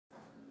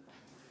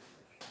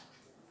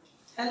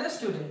Hello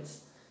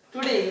students,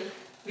 today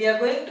we are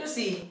going to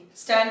see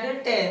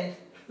Standard 10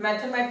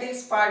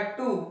 Mathematics Part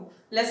 2,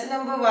 Lesson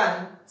number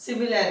 1,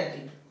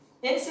 Similarity.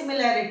 In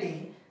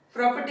Similarity,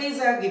 properties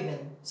are given.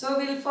 So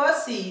we will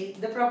first see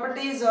the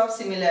properties of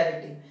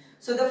similarity.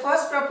 So the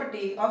first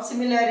property of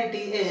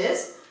similarity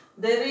is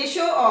the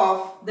ratio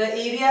of the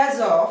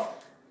areas of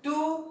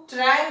two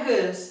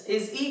triangles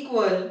is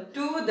equal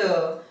to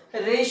the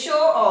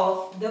ratio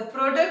of the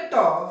product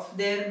of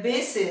their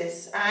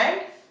bases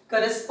and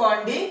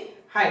corresponding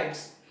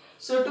heights.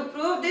 So to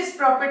prove this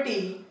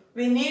property,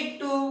 we need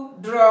to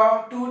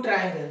draw two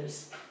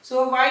triangles.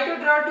 So why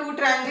to draw two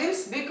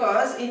triangles?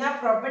 Because in a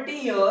property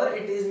here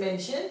it is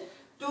mentioned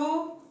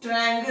two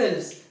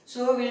triangles.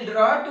 So we'll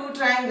draw two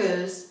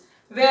triangles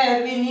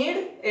where we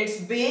need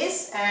its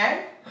base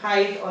and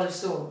height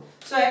also.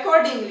 So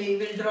accordingly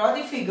we'll draw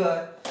the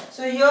figure.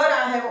 So here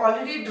I have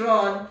already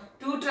drawn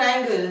two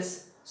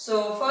triangles.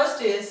 So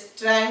first is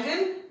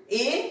triangle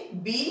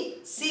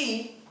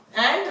ABC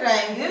and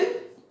triangle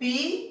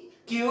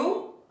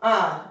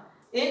PQR.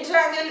 In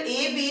triangle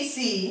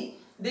ABC,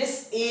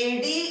 this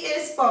AD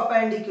is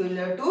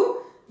perpendicular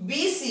to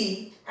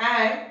BC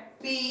and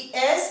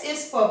PS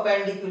is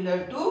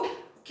perpendicular to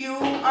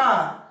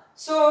QR.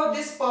 So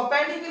this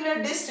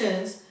perpendicular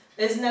distance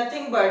is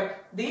nothing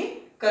but the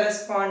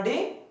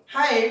corresponding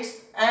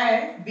heights,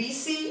 and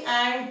BC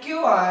and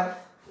QR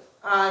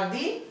are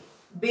the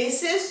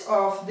bases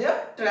of the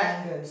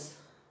triangles.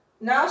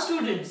 Now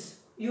students,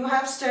 you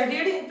have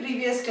studied in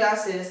previous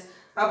classes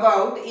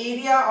about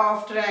area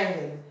of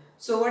triangle.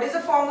 So what is the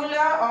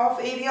formula of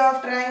area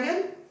of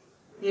triangle?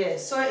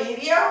 Yes, so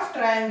area of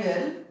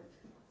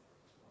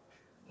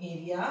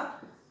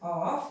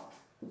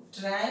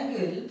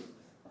triangle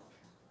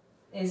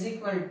is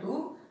equal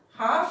to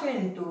half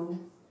into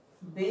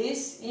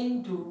base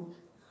into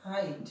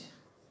height.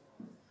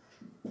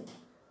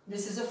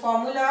 This is a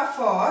formula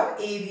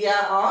for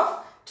area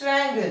of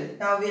triangle.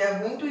 Now we are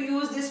going to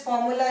use this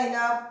formula in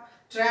our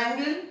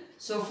triangle.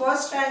 So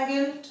first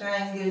triangle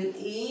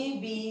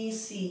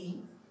ABC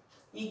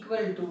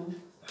equal to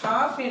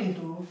half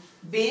into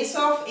base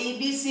of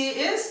ABC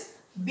is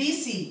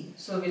BC.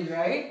 So we'll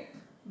write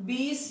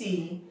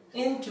BC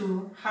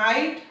into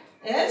height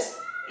is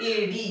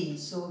AD.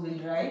 So we'll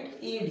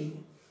write AD.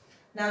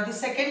 Now the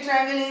second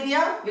triangle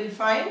area we'll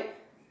find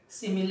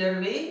similar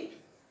way.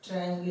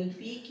 Triangle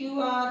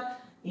PQR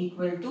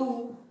equal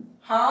to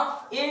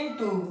half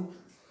into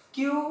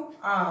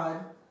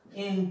QR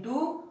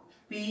into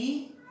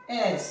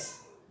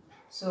PS.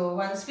 So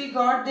once we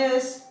got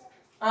this,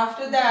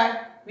 after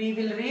that we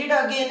will read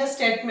again a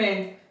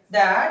statement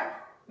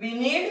that we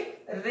need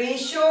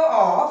ratio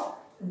of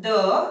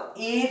the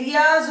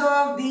areas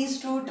of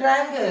these two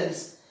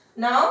triangles.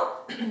 Now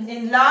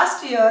in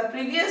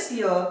previous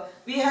year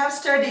we have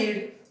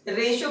studied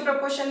ratio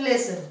proportion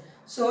lesson.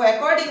 So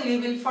accordingly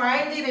we will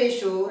find the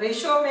ratio.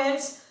 Ratio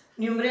means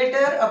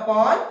numerator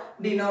upon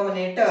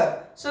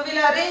denominator. So we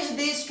will arrange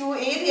these two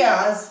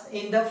areas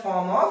in the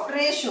form of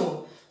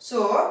ratio.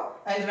 So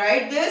I will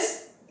write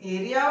this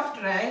area of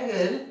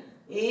triangle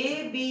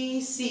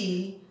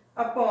ABC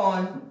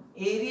upon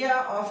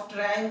area of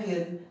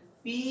triangle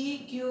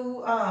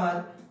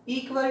PQR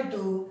equal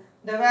to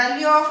the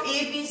value of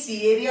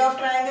ABC, area of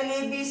triangle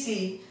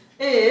ABC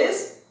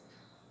is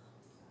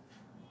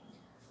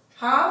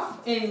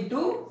half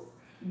into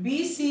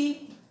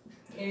BC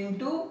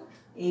into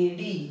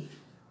AD,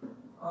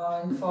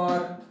 and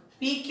for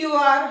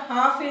PQR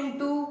half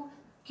into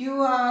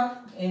QR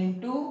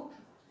into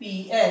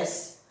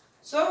PS.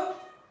 So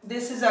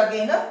this is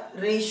again a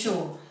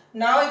ratio.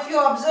 Now if you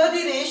observe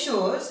the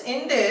ratios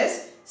in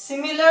this,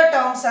 similar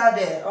terms are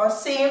there or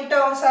same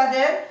terms are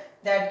there,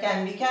 that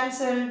can be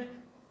cancelled.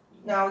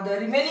 Now the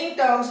remaining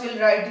terms we'll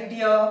write it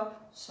here.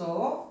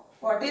 So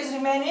what is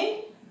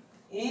remaining?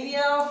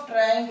 Area of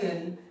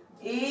triangle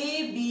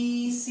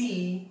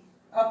ABC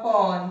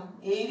upon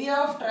area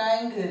of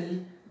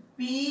triangle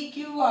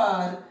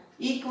PQR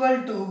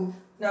equal to,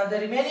 now the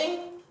remaining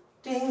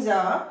things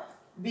are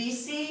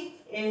BC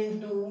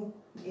into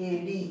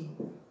AD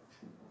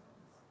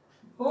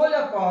whole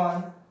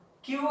upon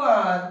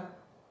QR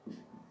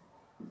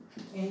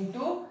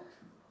into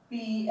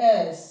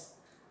PS.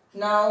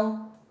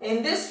 Now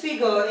in this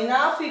figure, in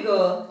our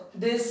figure,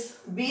 this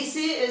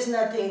BC is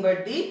nothing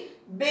but the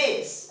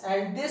base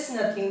and this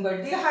nothing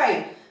but the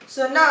height.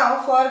 So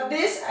now for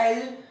this I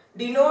will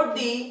denote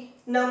the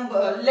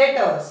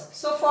letters.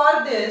 So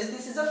for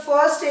this is the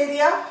first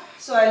area.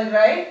 So I will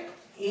write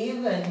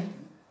A1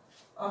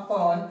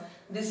 upon,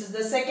 this is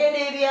the second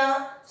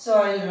area. So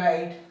I will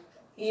write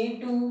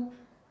A2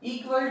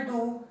 equal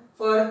to,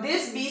 for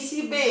this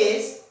BC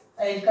base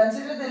I will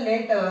consider the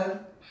letter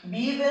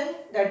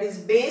B1, that is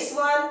base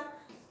 1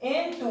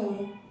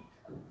 into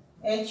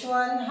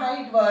H1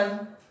 height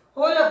 1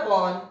 whole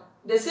upon,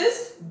 this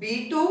is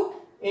B2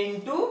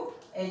 into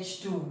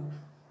H2.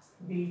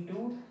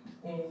 B2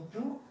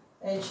 into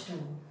H2.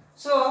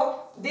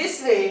 So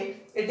this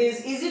way it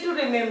is easy to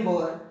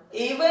remember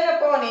A1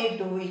 upon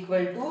A2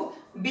 equal to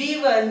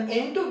B1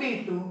 into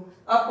B2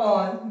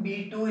 upon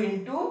B2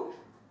 into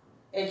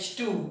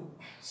H2.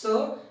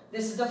 So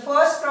this is the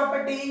first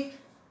property.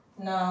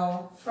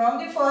 Now from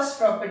the first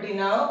property,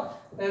 now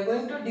we are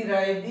going to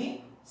derive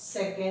the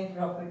second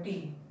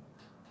property.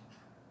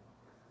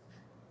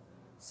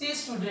 See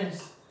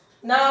students,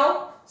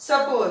 now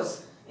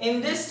suppose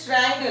in this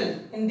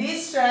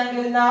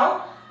triangle,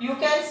 now you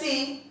can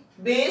see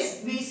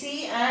base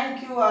BC and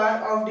Q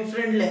are of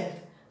different length.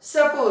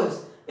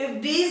 Suppose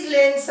if these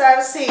lengths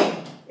are same,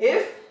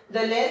 if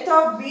the length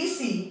of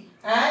BC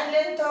and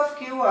length of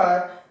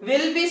QR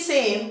will be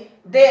same,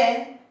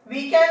 then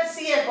we can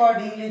see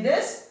accordingly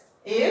this: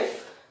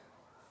 if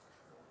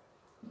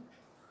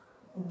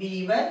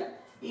B1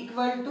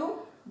 equal to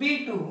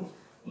B2,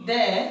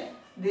 then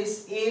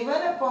this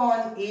A1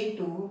 upon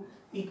A2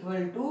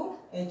 equal to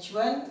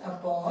H1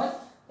 upon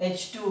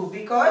H2,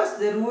 because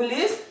the rule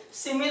is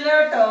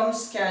similar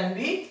terms can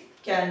be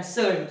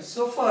cancelled.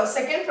 So for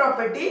second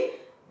property,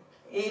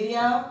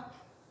 area,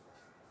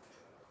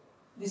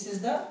 this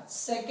is the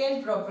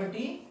second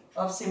property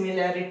of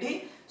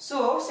similarity.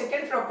 So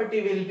second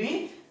property will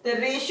be the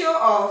ratio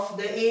of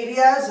the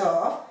areas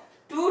of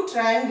two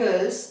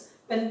triangles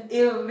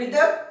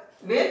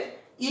with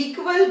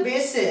equal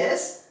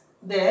bases,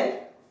 then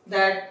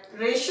that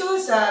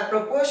ratios are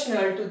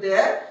proportional to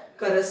their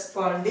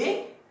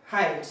corresponding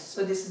heights.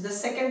 So this is the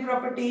second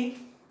property.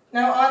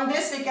 Now on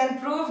this we can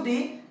prove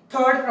the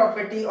third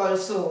property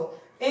also.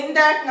 In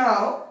that,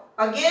 now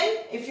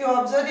again if you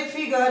observe the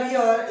figure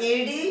here,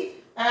 AD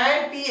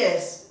and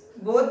PS,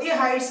 both the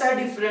heights are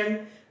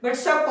different, but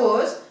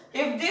suppose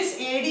if this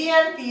AD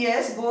and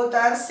PS both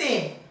are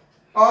same,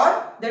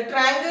 or the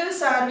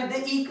triangles are with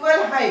the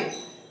equal height,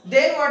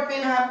 then what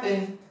will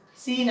happen?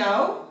 See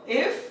now,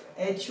 if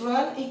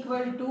H1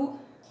 equal to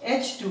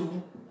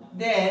H2,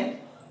 then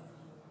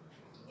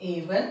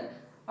A1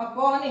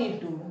 upon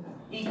A2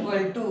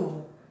 equal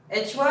to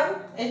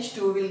H1,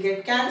 H2 will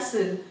get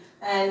cancelled,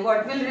 and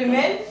what will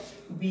remain?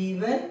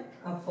 B1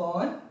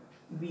 upon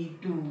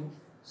B2.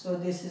 So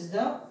this is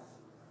the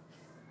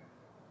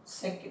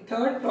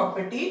third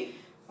property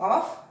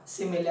of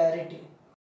similarity.